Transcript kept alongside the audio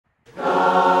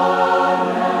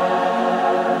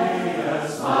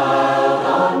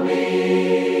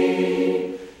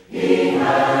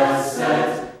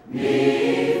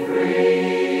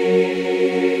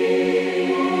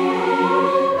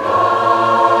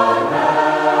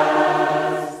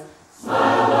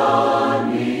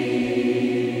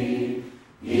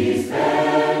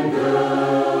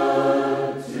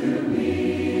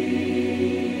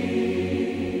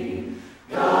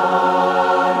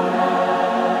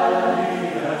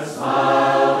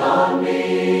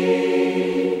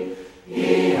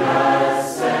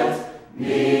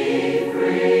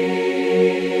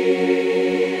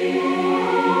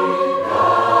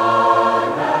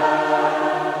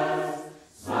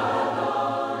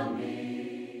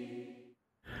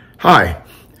Hi,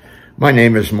 my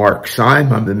name is Mark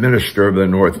Seim. I'm the minister of the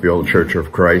Northfield Church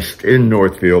of Christ in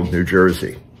Northfield, New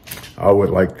Jersey. I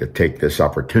would like to take this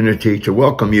opportunity to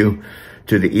welcome you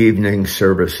to the evening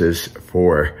services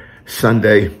for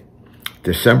Sunday,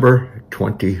 December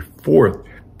 24th,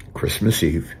 Christmas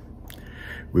Eve.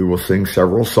 We will sing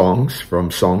several songs from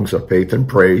Songs of Faith and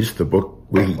Praise, the book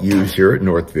we use here at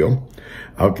Northfield.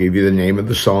 I'll give you the name of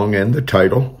the song and the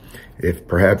title. If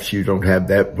perhaps you don't have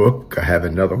that book, I have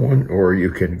another one, or you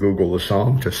can Google the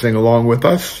song to sing along with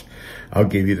us. I'll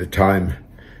give you the time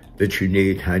that you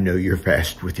need. I know you're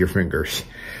fast with your fingers.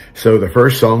 So the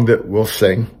first song that we'll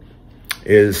sing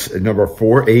is number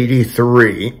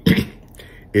 483,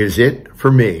 Is It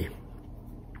For Me?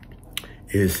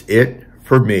 Is It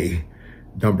For Me?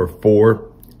 Number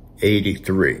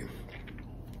 483.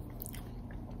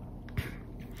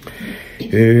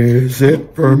 Is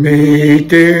it for me,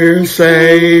 dear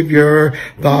Savior,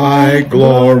 thy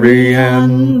glory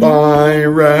and thy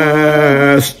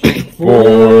rest?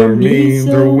 For me,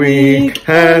 the weak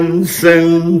and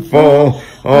sinful,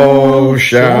 oh,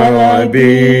 shall I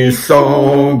be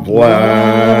so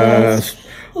blessed?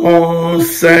 Oh,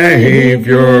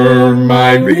 Savior,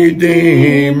 my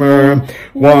Redeemer,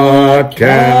 what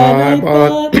can I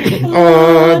but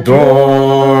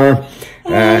adore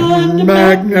and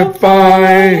magnify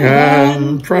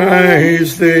and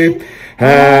praise thee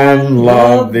and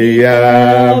love thee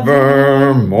evermore?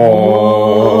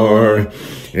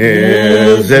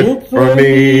 Is it for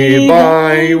me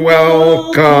thy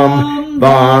welcome,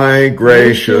 thy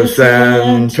gracious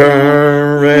entering?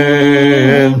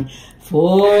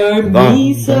 For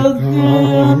me so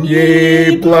come,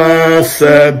 ye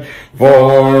blessed,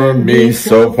 for me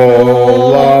so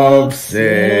full of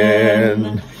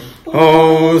sin.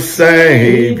 O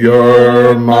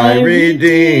Savior, my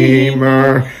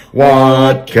Redeemer,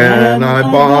 what can I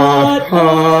but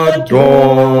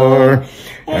adore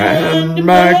and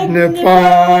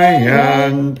magnify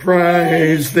and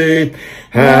praise thee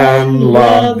and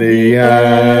love thee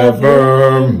evermore?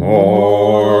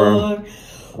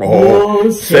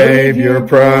 O Savior,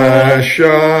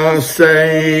 precious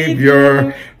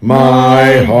Savior,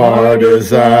 my heart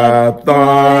is at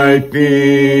thy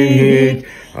feet.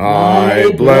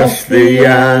 I bless thee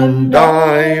and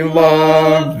I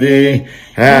love thee,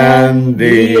 and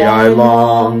thee I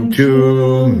long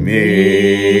to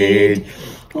meet.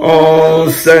 O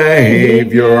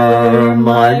Savior,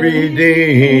 my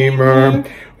Redeemer,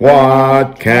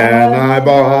 what can I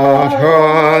but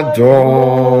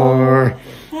adore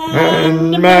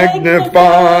and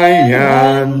magnify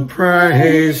and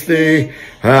praise thee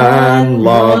and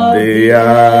love thee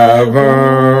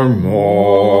evermore?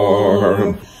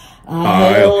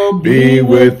 I'll be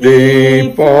with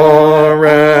thee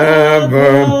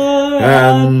forever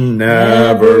and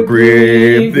never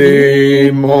grieve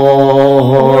thee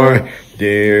more.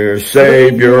 Dear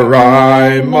Savior,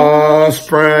 I must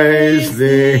praise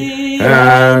thee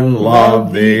and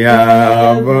love thee evermore.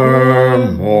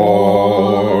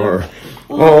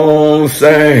 O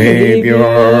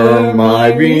Savior,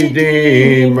 my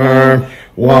Redeemer,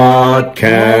 what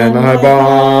can I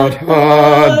but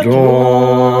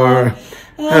adore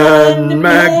and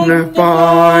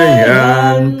magnify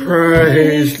and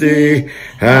praise thee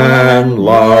and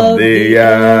love thee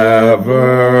evermore?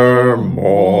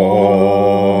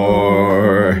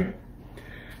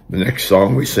 The next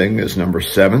song we sing is number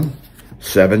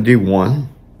 771.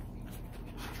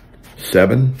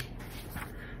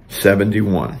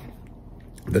 771.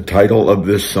 The title of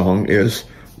this song is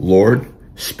Lord,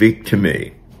 Speak to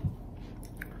Me.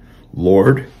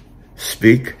 Lord,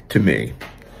 speak to me.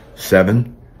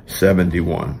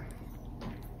 771.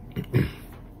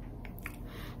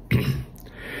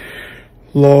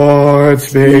 Lord,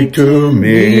 speak to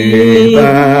me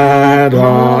that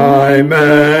I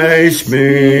may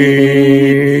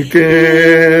speak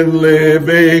in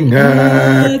living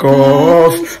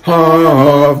echoes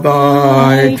of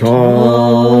thy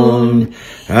tone.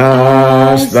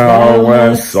 As thou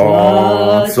hast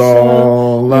sought,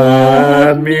 so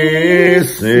let me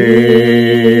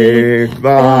seek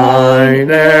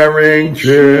thine erring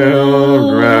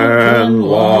children,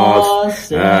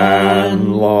 lost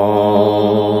and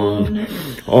lone.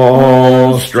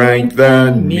 Oh,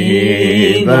 strengthen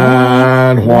me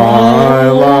that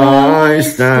while I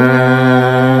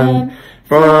stand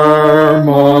firm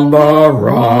on the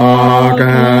rock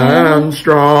and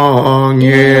strong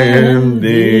in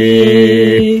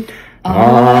thee,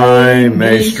 I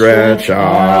may stretch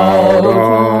out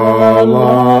a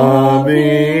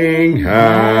loving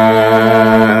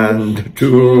hand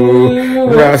to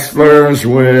wrestlers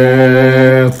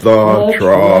with the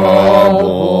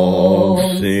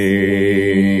troubled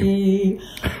see.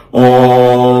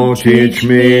 Oh, teach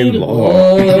me,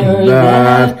 Lord,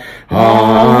 that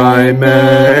I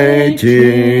may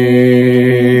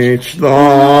teach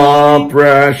the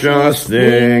precious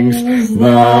things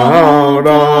thou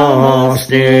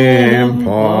dost impart,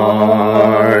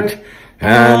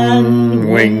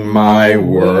 and wing my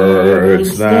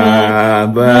words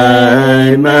that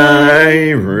they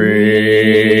may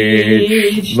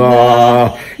reach the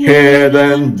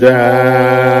hidden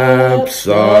depths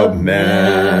of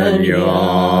many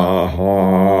a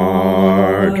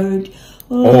heart.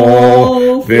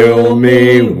 Oh, fill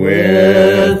me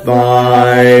with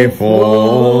thy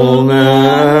fullness,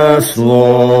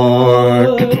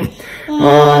 Lord,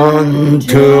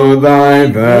 unto thy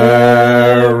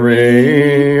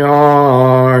very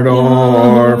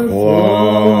ardor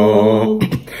flow,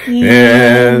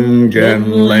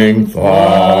 enkindling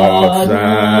thoughts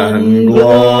and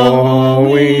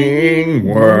glowing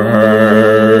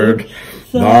word,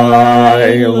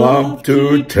 thy love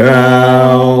to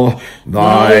tell,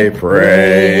 thy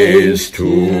praise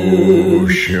to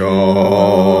show.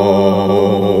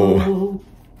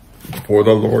 For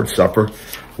the Lord's Supper,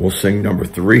 we'll sing number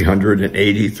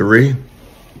 383,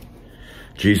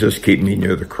 Jesus, Keep Me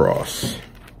Near the Cross.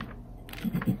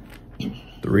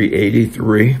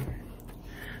 383,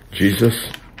 Jesus,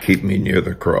 Keep Me Near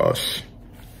the Cross.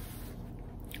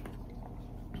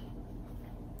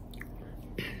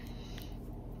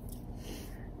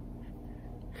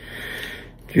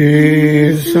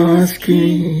 Jesus,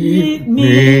 keep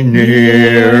me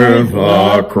near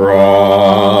the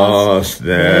cross,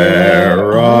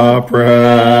 there a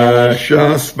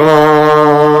precious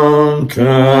fountain,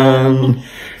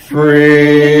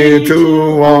 free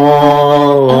to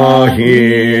all a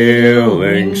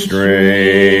healing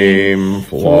stream,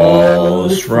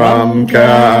 flows from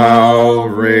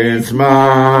Calvary's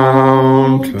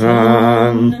mountain.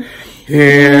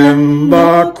 In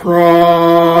the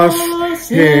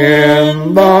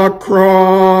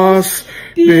cross,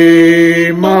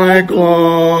 be my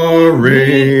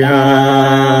glory ever,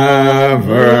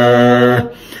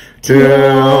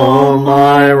 till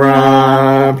my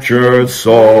raptured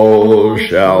soul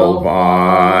shall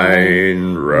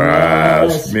find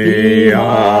rest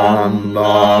beyond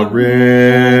the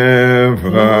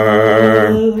river.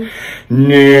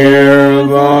 Near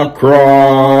the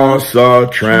cross a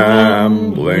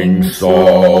trembling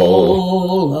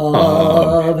soul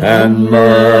of and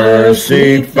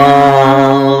mercy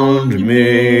found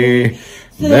me.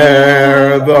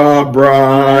 There the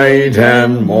bright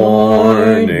and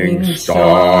morning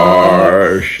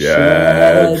star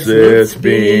sheds its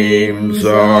beams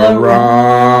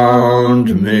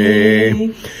around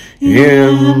me.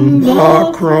 In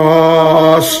the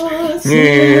cross,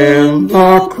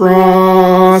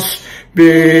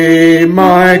 be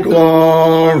my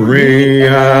glory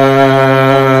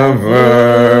ever,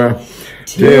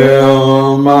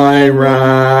 till my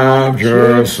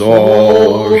raptured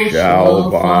soul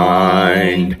shall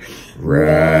find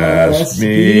rest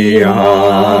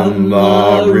beyond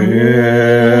the river.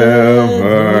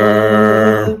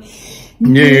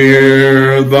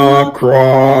 Near the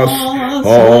cross,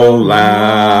 O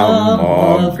Lamb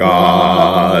of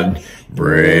God,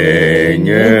 bring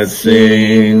its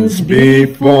scenes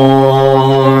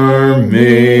before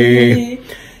me.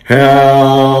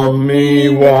 Help me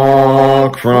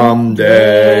walk from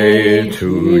day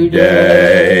to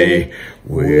day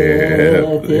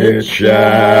with its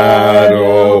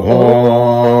shadow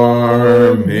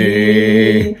o'er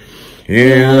me.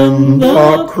 In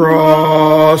the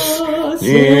cross,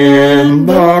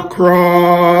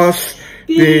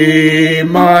 be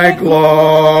my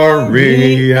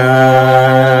glory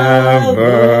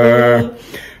ever,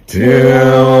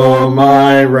 till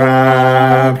my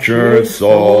raptured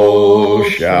soul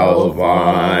shall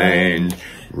find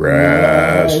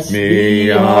rest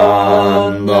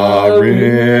beyond the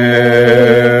river.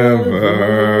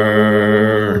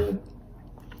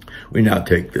 We now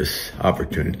take this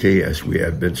opportunity, as we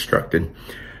have been instructed,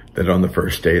 that on the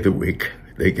first day of the week,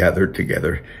 they gathered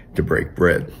together to break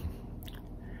bread.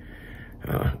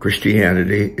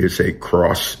 Christianity is a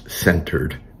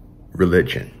cross-centered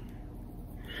religion.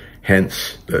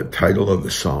 Hence, the title of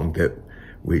the song that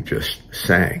we just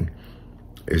sang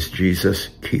is Jesus,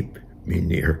 Keep Me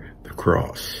Near the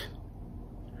Cross.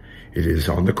 It is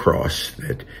on the cross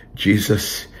that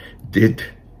Jesus did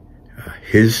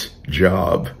his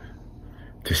job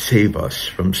to save us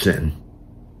from sin.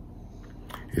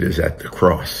 It is at the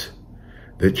cross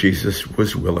that Jesus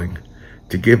was willing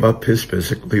to give up his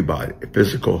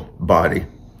physical body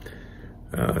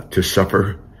to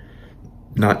suffer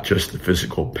not just the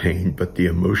physical pain, but the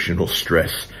emotional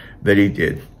stress that he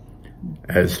did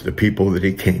as the people that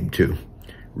he came to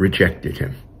rejected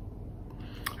him.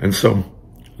 And so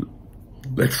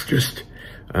let's just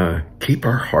keep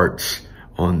our hearts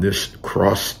on this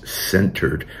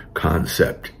cross-centered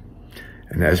concept.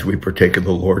 And as we partake of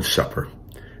the Lord's Supper,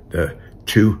 the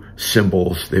two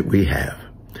symbols that we have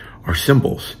are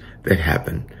symbols that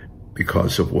happen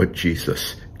because of what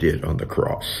Jesus did on the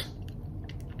cross.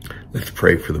 Let's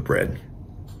pray for the bread.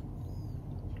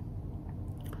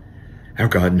 Our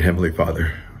God and Heavenly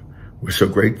Father, we're so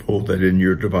grateful that in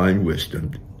your divine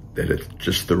wisdom, that at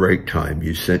just the right time,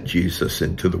 you sent Jesus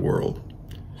into the world,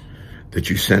 that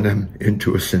you sent him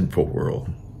into a sinful world.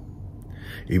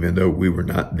 Even though we were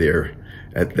not there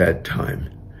at that time,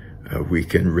 we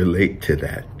can relate to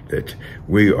that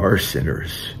we are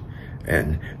sinners,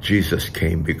 and Jesus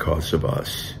came because of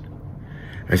us.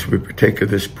 As we partake of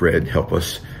this bread, help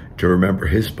us to remember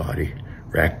his body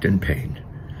racked in pain,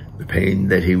 the pain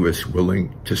that he was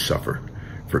willing to suffer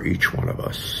for each one of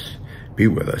us. Be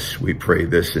with us. We pray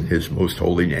this in his most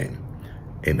holy name.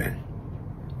 Amen.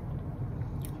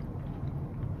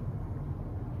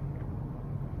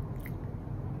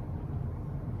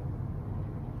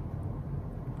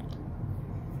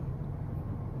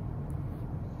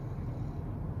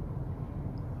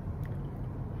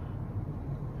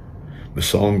 The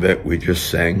song that we just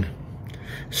sang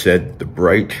said, "The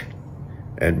bright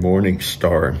and morning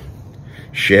star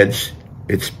sheds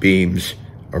its beams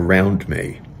around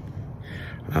me."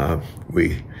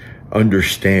 We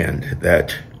understand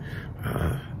that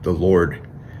the Lord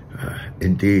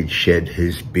indeed shed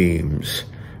his beams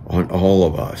on all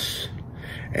of us.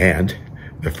 And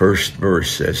the first verse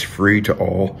says, "Free to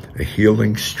all, a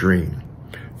healing stream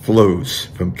flows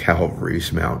from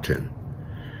Calvary's mountain."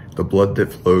 The blood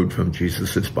that flowed from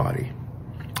Jesus' body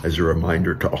as a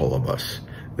reminder to all of us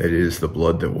that it is the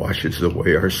blood that washes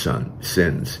away our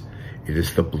sins. It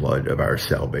is the blood of our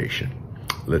salvation.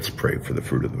 Let's pray for the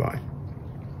fruit of the vine.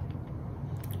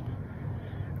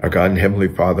 Our God and Heavenly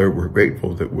Father, we're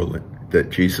grateful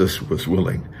that Jesus was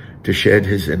willing to shed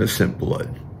his innocent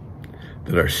blood,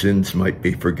 that our sins might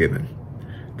be forgiven,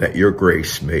 that your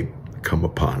grace may come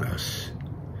upon us.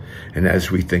 And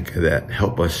as we think of that,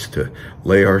 help us to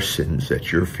lay our sins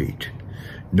at your feet,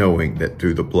 knowing that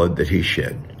through the blood that he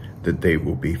shed, that they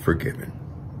will be forgiven.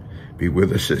 Be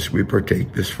with us as we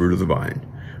partake this fruit of the vine.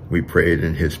 We pray it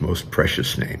in his most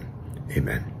precious name.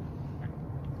 Amen.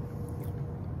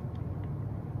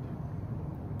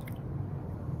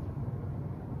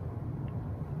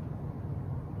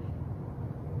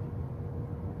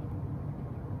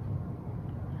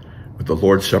 With the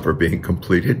Lord's Supper being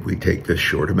completed, we take this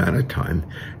short amount of time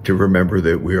to remember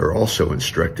that we are also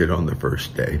instructed on the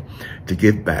first day to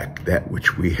give back that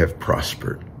which we have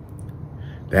prospered.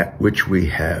 That which we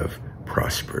have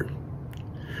prospered.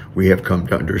 We have come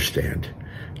to understand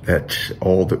that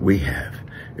all that we have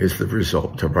is the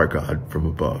result of our God from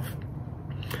above.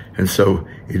 And so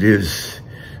it is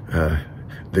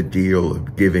the deal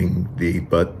of giving thee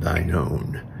but thine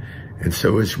own. And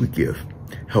so as we give,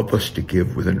 help us to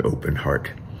give with an open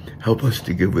heart. Help us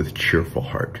to give with a cheerful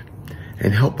heart.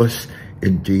 And help us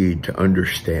indeed to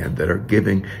understand that our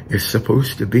giving is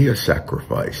supposed to be a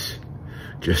sacrifice.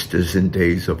 Just as in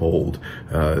days of old,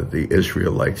 the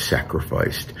Israelites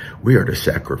sacrificed, we are to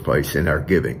sacrifice in our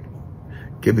giving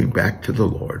back to the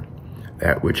Lord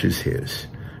that which is his,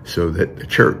 so that the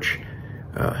church,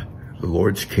 the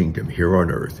Lord's kingdom here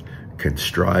on earth, can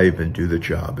strive and do the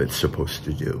job it's supposed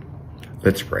to do.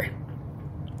 Let's pray.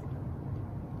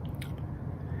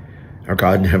 Our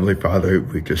God and Heavenly Father,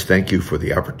 we just thank you for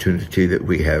the opportunity that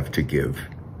we have to give.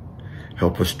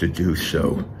 Help us to do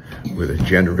so with a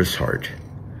generous heart.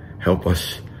 Help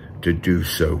us to do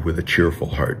so with a cheerful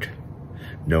heart,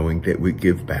 knowing that we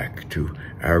give back to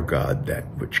our God that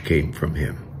which came from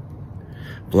him.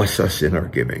 Bless us in our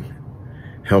giving.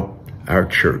 Help our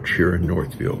church here in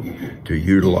Northfield to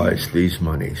utilize these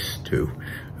monies to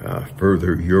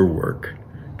further your work,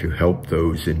 to help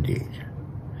those in need.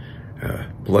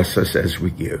 Bless us as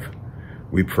we give.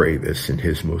 We pray this in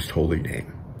his most holy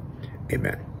name.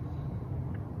 Amen.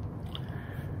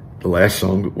 The last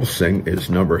song that we'll sing is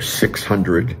number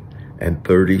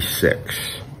 636.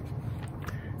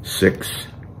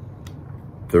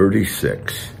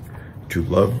 636. To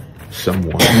love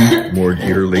someone more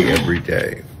dearly every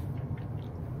day.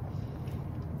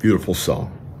 Beautiful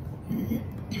song.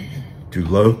 To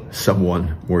love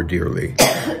someone more dearly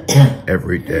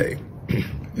every day.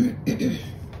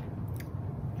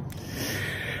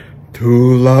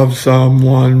 To love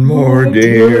someone more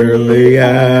dearly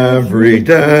every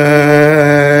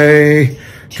day.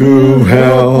 to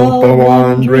help a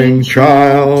wandering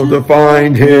child to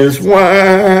find his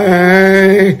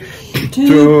way,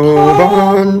 to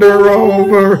ponder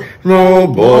over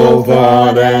noble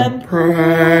thought and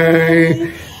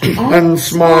pray, and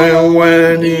smile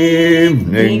when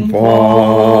evening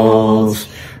falls,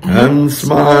 and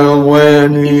smile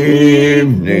when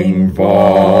evening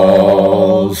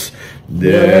falls.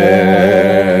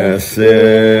 This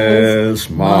is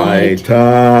my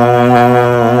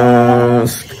task,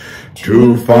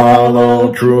 to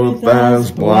follow truth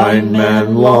as blind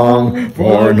men long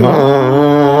for night,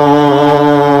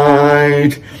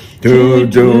 to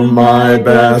do my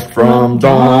best from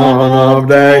dawn of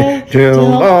day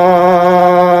till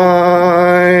night,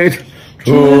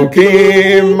 to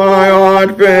keep my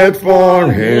heart fit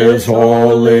for his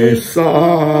holy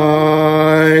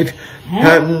sight,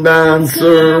 and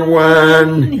answer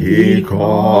when he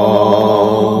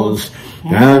calls,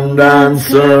 and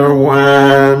answer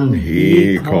when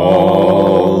he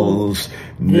calls.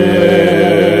 This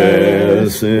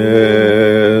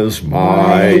is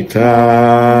my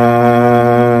task.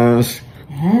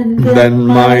 Then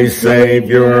my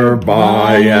Savior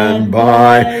by and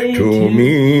by to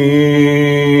meet,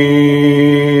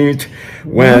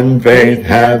 when faith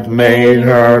hath made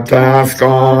her task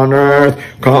on earth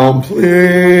complete,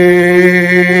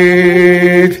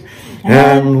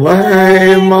 and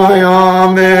lay my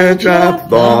homage at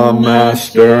the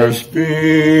Master's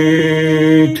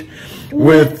feet,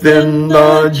 within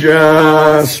the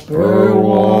jasper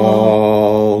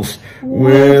walls,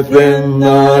 within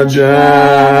the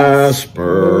jasper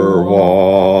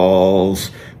walls.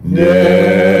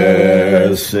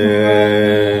 This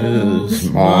is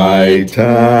my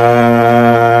task.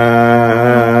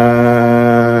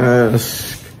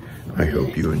 I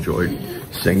hope you enjoyed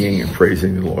singing and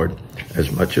praising the Lord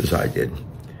as much as I did.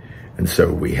 And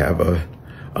so we have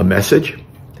a message,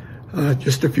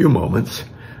 just a few moments.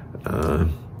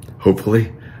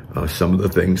 Hopefully, some of the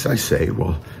things I say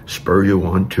will spur you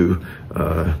on to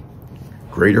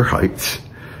greater heights.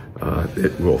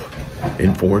 It will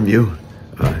inform you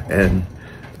and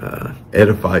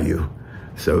edify you,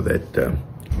 so that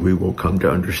we will come to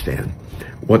understand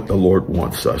what the Lord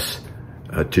wants us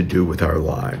to do with our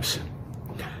lives.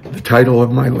 The title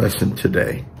of my lesson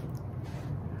today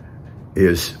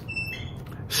is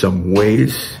Some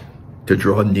Ways to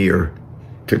Draw Near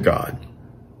to God.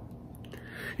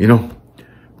 You know,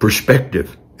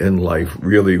 perspective in life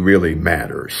really, really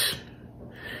matters.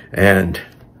 And,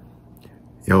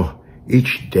 you know,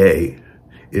 each day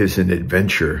is an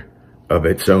adventure of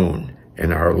its own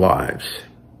in our lives.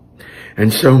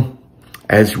 And so,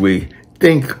 as we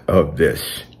think of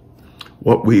this,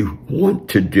 what we want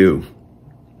to do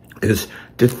is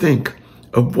to think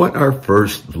of what our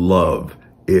first love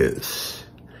is.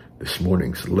 This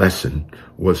morning's lesson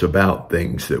was about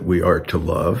things that we are to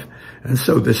love, and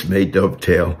so this may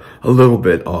dovetail a little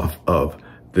bit off of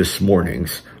this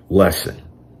morning's lesson.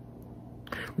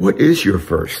 What is your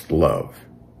first love?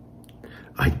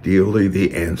 Ideally,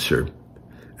 the answer,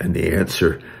 and the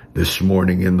answer this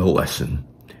morning in the lesson,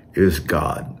 is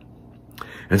God.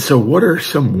 And so what are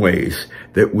some ways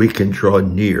that we can draw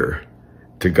near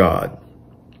to God?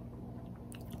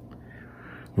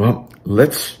 Well,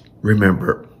 let's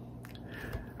remember,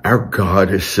 our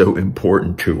God is so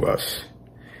important to us.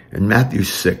 In Matthew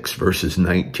 6, verses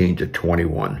 19 to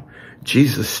 21,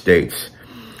 Jesus states,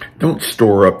 "Don't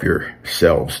store up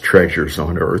yourselves treasures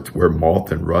on earth where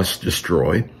moth and rust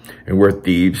destroy and where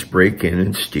thieves break in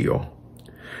and steal.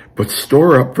 But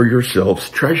store up for yourselves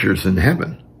treasures in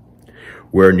heaven,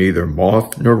 where neither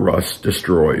moth nor rust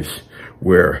destroys,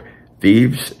 where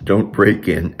thieves don't break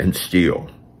in and steal.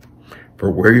 For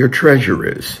where your treasure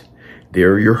is,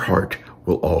 there your heart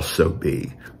will also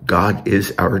be." God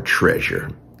is our treasure,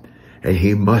 and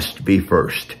he must be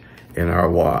first in our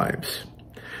lives.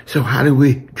 So how do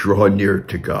we draw near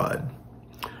to God?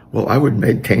 Well, I would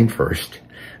maintain first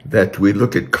that we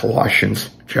look at Colossians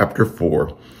chapter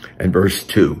 4 and verse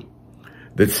 2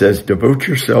 that says, "Devote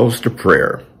yourselves to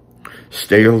prayer.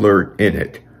 Stay alert in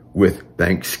it with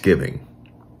thanksgiving."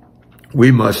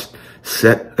 We must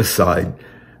set aside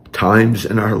times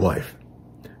in our life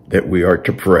that we are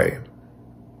to pray.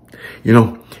 You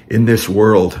know, in this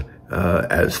world,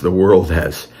 as the world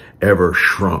has ever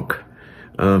shrunk,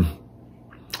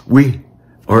 we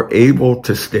are able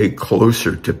to stay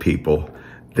closer to people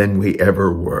than we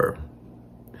ever were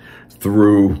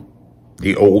through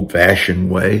the old-fashioned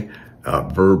way,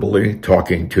 verbally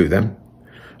talking to them,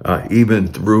 even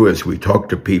through, as we talk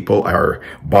to people, our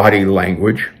body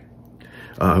language.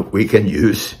 We can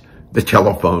use the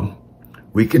telephone,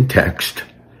 we can text,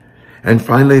 and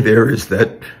finally there is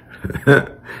that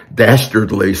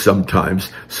dastardly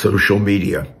sometimes, social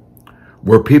media,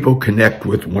 where people connect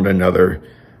with one another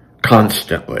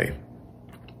constantly.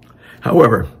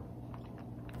 However,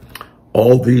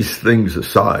 all these things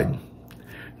aside,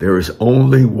 there is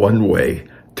only one way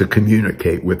to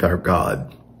communicate with our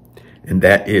God, and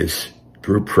that is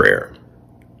through prayer.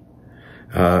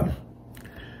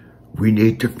 We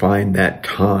need to find that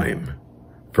time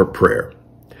for prayer.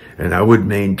 And I would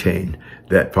maintain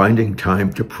that finding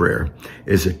time to prayer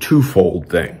is a twofold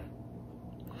thing.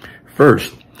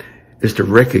 First is to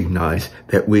recognize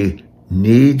that we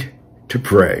need to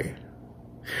pray.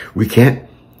 We can't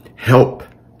help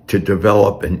to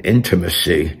develop an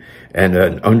intimacy and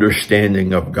an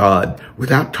understanding of God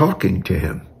without talking to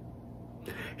him.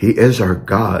 He is our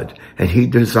God, and he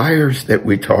desires that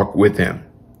we talk with him.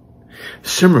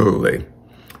 Similarly,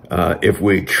 if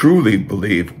we truly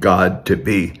believe God to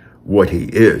be what he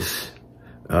is,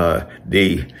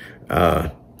 the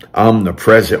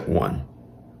omnipresent one,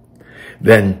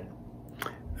 then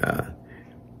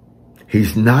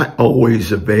he's not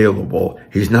always available.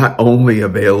 He's not only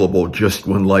available just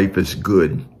when life is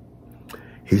good.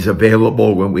 He's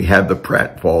available when we have the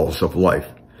pratfalls of life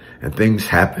and things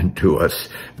happen to us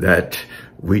that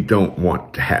we don't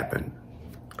want to happen.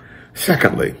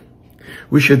 Secondly,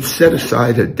 we should set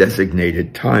aside a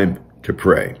designated time to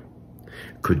pray.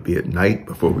 It could be at night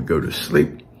before we go to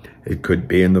sleep. It could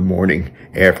be in the morning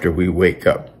after we wake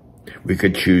up. We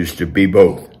could choose to be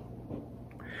both.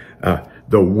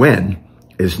 The when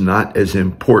is not as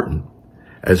important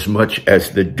as much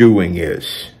as the doing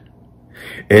is.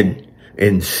 And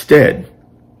instead,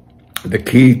 the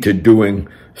key to doing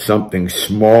something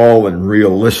small and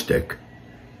realistic,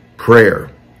 prayer,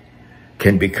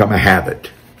 can become a habit,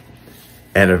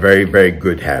 and a very, very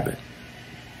good habit.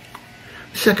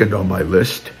 Second on my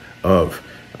list of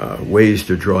ways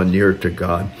to draw near to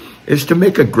God is to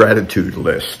make a gratitude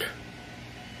list.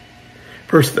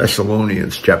 1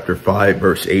 Thessalonians chapter 5,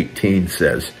 verse 18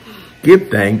 says, "Give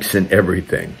thanks in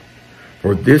everything,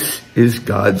 for this is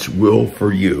God's will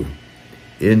for you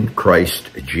in Christ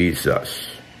Jesus."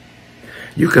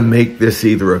 You can make this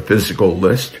either a physical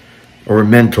list or a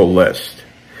mental list,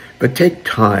 but take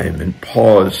time and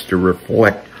pause to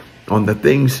reflect on the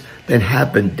things that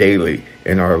happen daily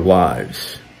in our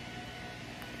lives.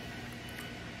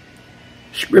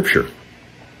 Scripture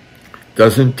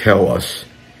doesn't tell us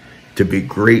to be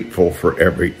grateful for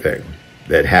everything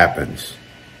that happens,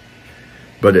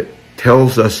 but it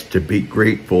tells us to be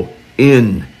grateful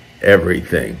in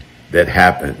everything that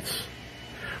happens.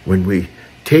 When we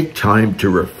take time to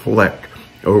reflect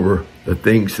over the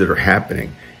things that are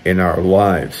happening in our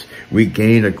lives, we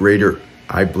gain a greater,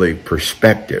 I believe,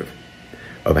 perspective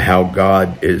of how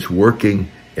God is working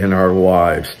in our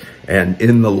lives and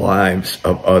in the lives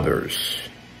of others.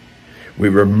 We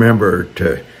remember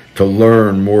to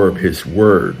learn more of his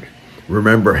word.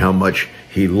 Remember how much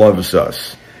he loves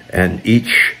us and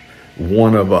each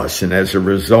one of us. And as a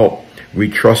result, we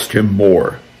trust him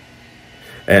more.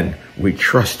 And we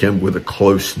trust him with a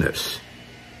closeness.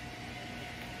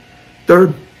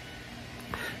 Third,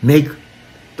 make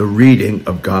the reading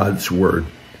of God's word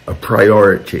a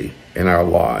priority in our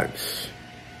lives.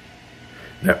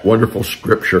 That wonderful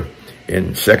scripture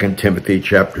in 2 Timothy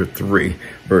chapter 3,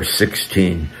 verse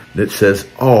 16, that says,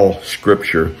 "All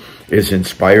scripture is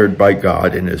inspired by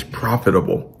God and is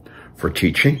profitable for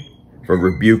teaching, for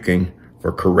rebuking,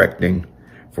 for correcting,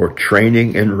 for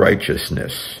training in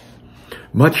righteousness."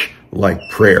 Much like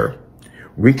prayer,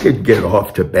 we could get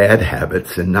off to bad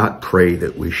habits and not pray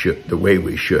that we should, the way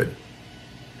we should.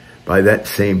 By that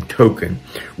same token,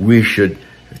 we should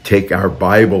take our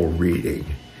Bible reading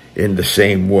in the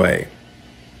same way.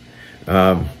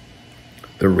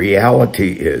 The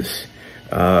reality is,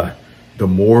 the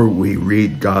more we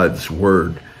read God's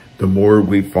word, the more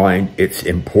we find its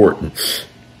importance.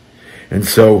 And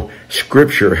so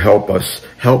Scripture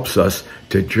helps us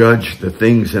to judge the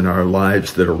things in our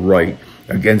lives that are right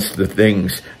against the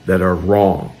things that are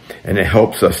wrong. And it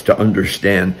helps us to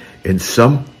understand, in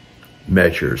some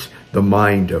measures, the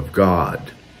mind of God,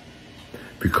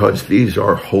 because these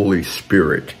are Holy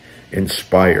Spirit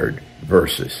inspired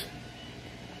verses.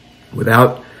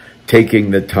 Without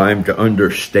taking the time to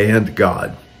understand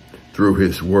God through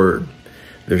his word,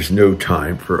 there's no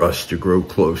time for us to grow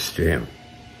close to him.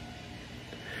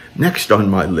 Next on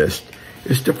my list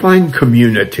is to find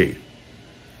community.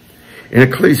 In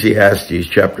Ecclesiastes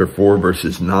chapter 4,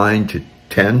 verses 9 to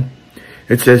 10,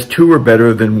 it says, "Two are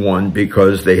better than one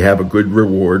because they have a good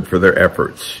reward for their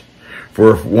efforts.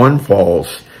 For if one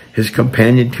falls, his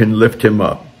companion can lift him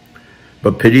up.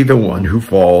 But pity the one who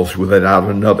falls without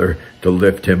another to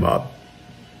lift him up."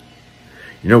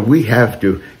 You know, we have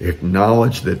to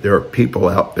acknowledge that there are people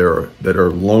out there that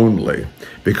are lonely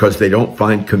because they don't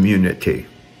find community.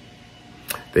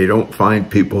 They don't find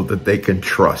people that they can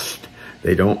trust.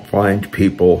 They don't find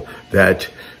people that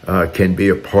can be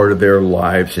a part of their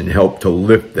lives and help to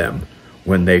lift them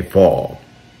when they fall.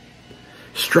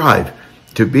 Strive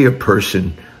to be a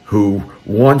person who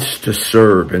wants to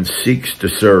serve and seeks to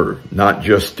serve, not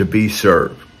just to be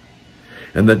served.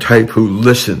 And the type who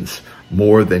listens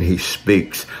more than he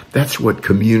speaks. That's what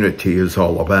community is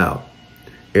all about.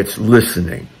 It's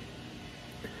listening.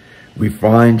 We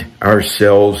find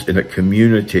ourselves in a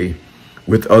community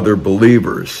with other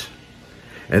believers,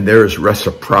 and there's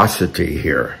reciprocity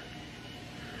here.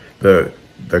 The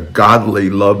godly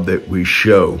love that we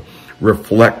show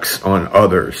reflects on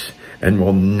others and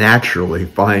will naturally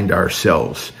find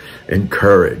ourselves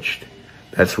encouraged.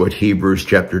 That's what Hebrews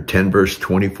chapter 10, verse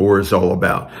 24 is all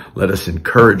about. Let us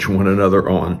encourage one another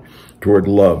on toward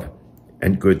love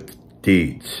and good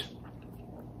deeds.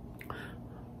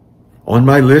 On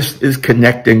my list is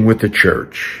connecting with the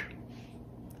church.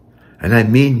 And I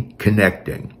mean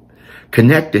connecting.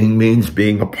 Connecting means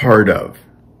being a part of.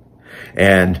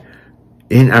 And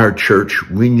in our church,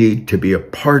 we need to be a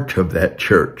part of that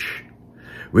church.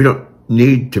 We don't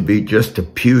need to be just a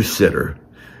pew sitter.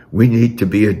 We need to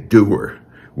be a doer.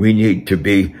 We need to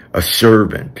be a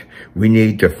servant. We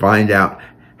need to find out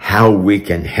how we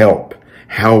can help,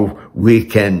 how we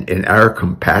can, in our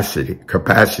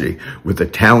capacity with the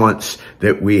talents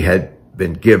that we had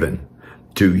been given,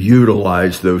 to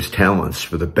utilize those talents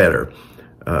for the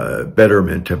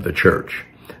betterment of the church.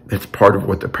 That's part of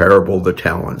what the parable of the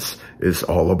talents is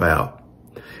all about,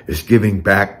 is giving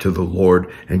back to the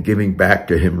Lord and giving back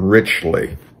to him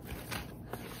richly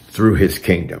through his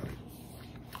kingdom.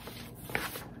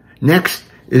 Next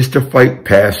is to fight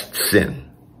past sin.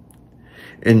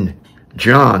 In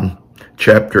John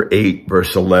chapter 8,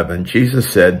 verse 11,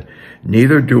 Jesus said,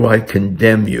 "Neither do I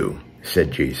condemn you,"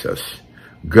 said Jesus.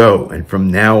 "Go, and from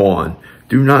now on,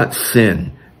 do not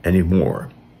sin anymore."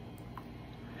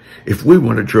 If we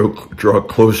want to draw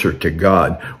closer to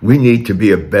God, we need to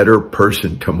be a better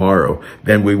person tomorrow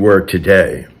than we were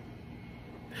today.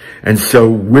 And so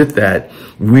with that,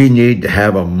 we need to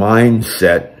have a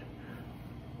mindset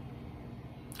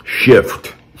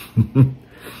shift.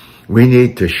 We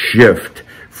need to shift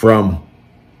from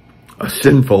a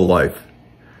sinful life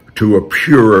to a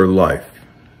purer life.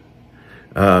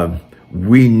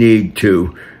 We need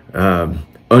to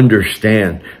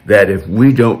understand that if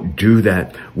we don't do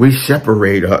that, we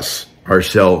separate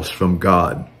ourselves from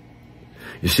God.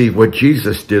 You see, what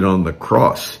Jesus did on the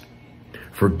cross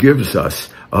forgives us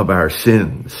of our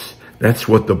sins. That's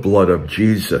what the blood of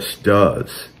Jesus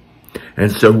does.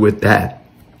 And so with that,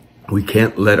 we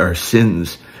can't let our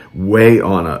sins weigh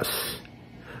on us.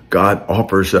 God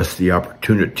offers us the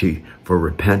opportunity for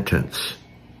repentance.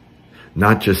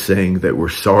 Not just saying that we're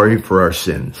sorry for our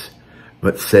sins,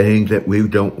 but saying that we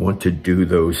don't want to do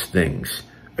those things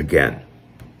again.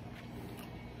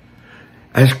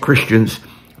 As Christians,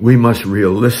 we must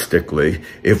realistically,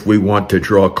 if we want to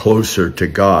draw closer to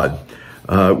God,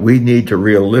 we need to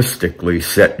realistically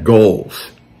set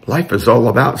goals. Life is all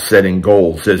about setting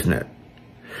goals, isn't it?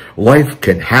 Life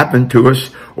can happen to us,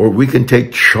 or we can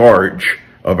take charge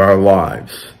of our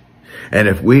lives. And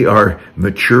if we are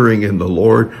maturing in the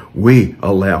Lord, we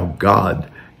allow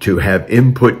God to have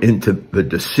input into the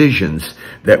decisions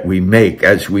that we make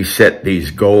as we set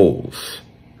these goals.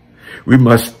 We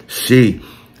must see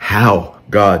how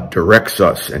God directs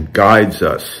us and guides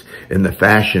us in the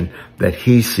fashion that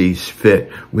he sees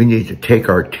fit. We need to take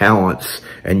our talents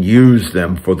and use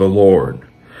them for the Lord.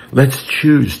 Let's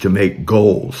choose to make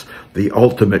goals. The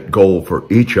ultimate goal for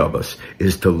each of us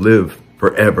is to live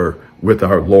forever with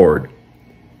our Lord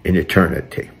in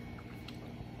eternity.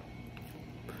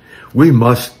 We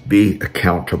must be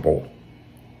accountable.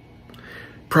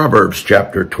 Proverbs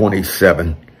chapter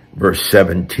 27, verse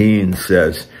 17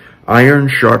 says, "Iron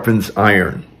sharpens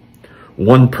iron.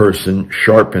 One person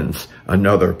sharpens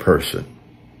another person."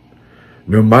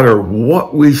 No matter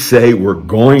what we say we're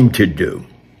going to do,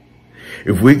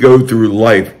 if we go through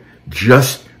life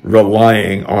just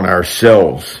relying on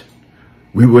ourselves,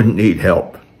 we wouldn't need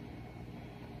help.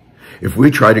 If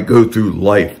we try to go through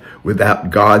life without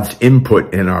God's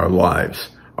input in our lives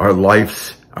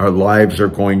are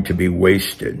going to be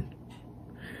wasted.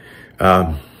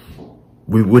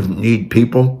 We wouldn't need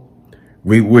people.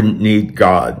 We wouldn't need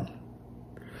God.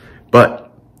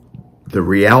 But the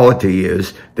reality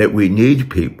is that we need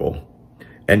people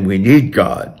and we need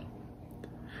God.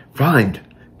 Find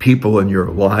people in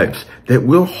your lives that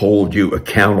will hold you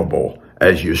accountable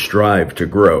as you strive to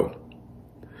grow.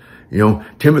 You know,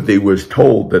 Timothy was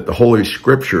told that the Holy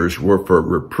Scriptures were for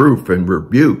reproof and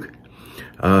rebuke.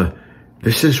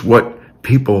 This is what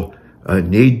people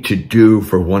need to do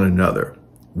for one another.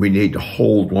 We need to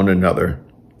hold one another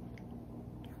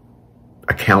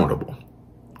accountable.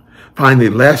 Finally,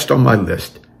 last on my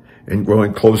list in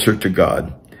growing closer to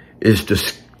God is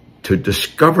to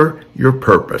discover your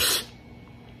purpose.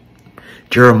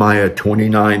 Jeremiah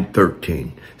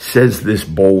 29:13 says this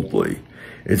boldly.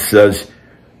 It says,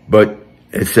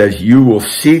 you will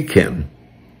seek him.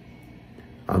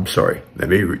 I'm sorry, let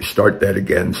me start that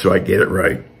again so I get it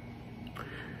right.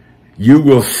 You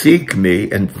will seek me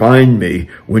and find me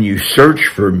when you search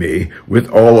for me with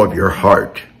all of your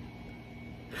heart.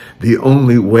 The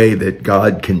only way that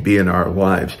God can be in our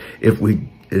lives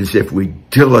is if we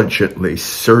diligently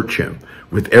search him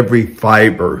with every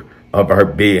fiber of our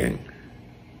being.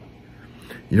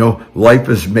 You know, life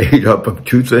is made up of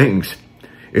two things.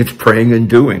 It's praying and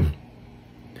doing.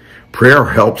 Prayer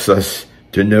helps us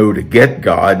to know to get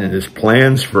God and his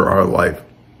plans for our life,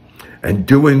 and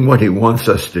doing what he wants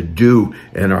us to do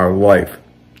in our life.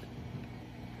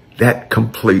 That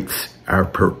completes our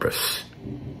purpose.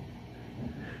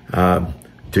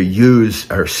 To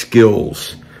use our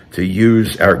skills, to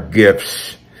use our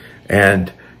gifts,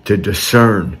 and to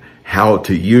discern how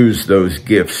to use those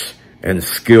gifts and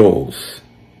skills.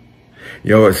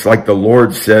 You know, it's like the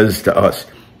Lord says to us,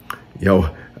 you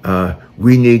know,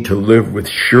 we need to live with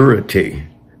surety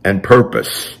and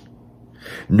purpose.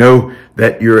 Know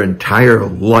that your entire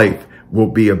life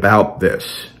will be about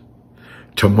this.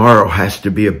 Tomorrow has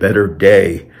to be a better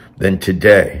day than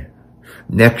today.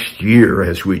 Next year,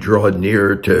 as we draw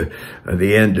near to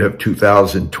the end of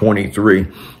 2023,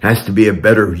 has to be a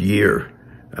better year,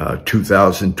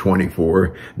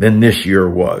 2024, than this year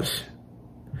was.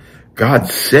 God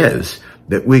says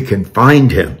that we can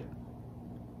find him.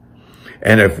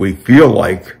 And if we feel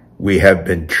like we have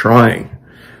been trying,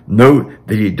 note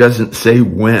that he doesn't say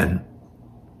when.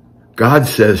 God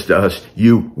says to us,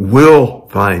 you will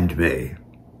find me.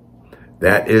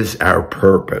 That is our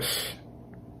purpose.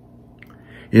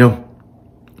 You know,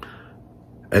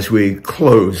 as we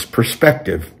close,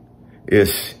 perspective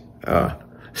is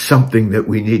something that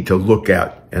we need to look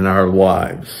at in our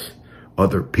lives.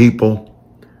 Other people,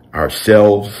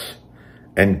 ourselves,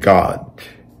 and God.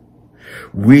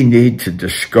 We need to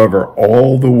discover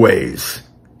all the ways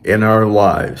in our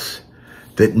lives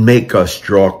that make us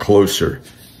draw closer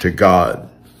to God.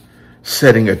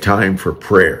 Setting a time for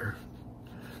prayer,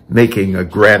 making a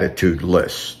gratitude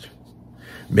list,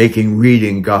 making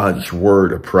reading God's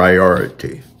word a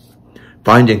priority,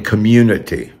 finding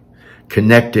community,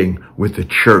 connecting with the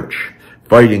church,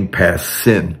 fighting past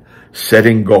sin,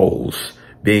 setting goals,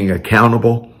 being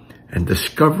accountable, and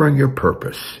discovering your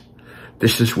purpose.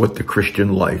 This is what the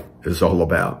Christian life is all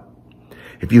about.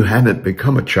 If you haven't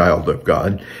become a child of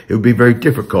God, it would be very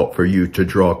difficult for you to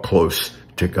draw close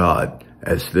to God,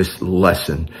 as this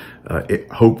lesson it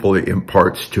hopefully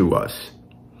imparts to us.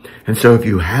 And so if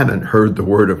you haven't heard the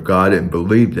word of God and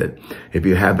believed it, if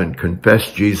you haven't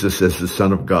confessed Jesus as the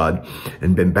Son of God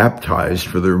and been baptized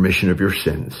for the remission of your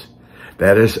sins,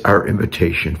 that is our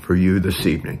invitation for you this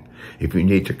evening. If you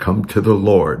need to come to the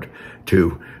Lord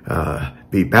to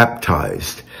be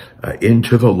baptized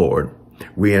into the Lord,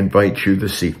 we invite you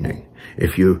this evening.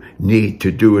 If you need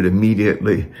to do it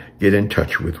immediately, get in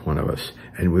touch with one of us,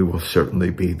 and we will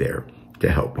certainly be there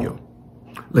to help you.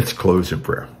 Let's close in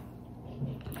prayer.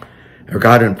 Our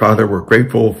God and Father, we're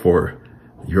grateful for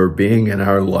your being in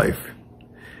our life,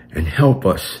 and help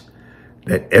us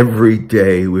that every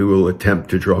day we will attempt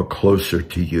to draw closer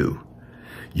to you.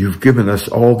 You've given us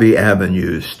all the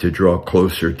avenues to draw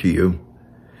closer to you,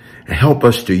 and help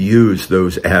us to use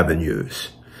those avenues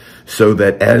so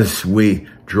that as we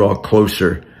draw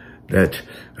closer, that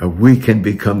we can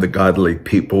become the godly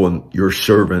people and your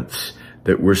servants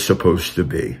that we're supposed to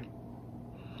be.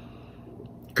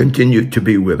 Continue to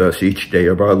be with us each day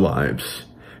of our lives,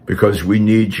 because we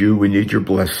need you, we need your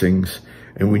blessings,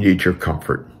 and we need your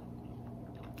comfort.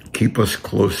 Keep us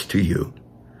close to you.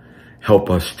 Help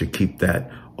us to keep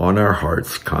that on our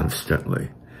hearts constantly.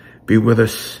 Be with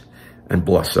us and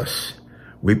bless us.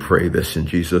 We pray this in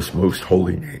Jesus' most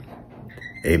holy name.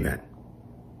 Amen.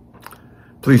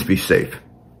 Please be safe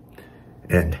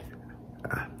and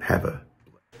have a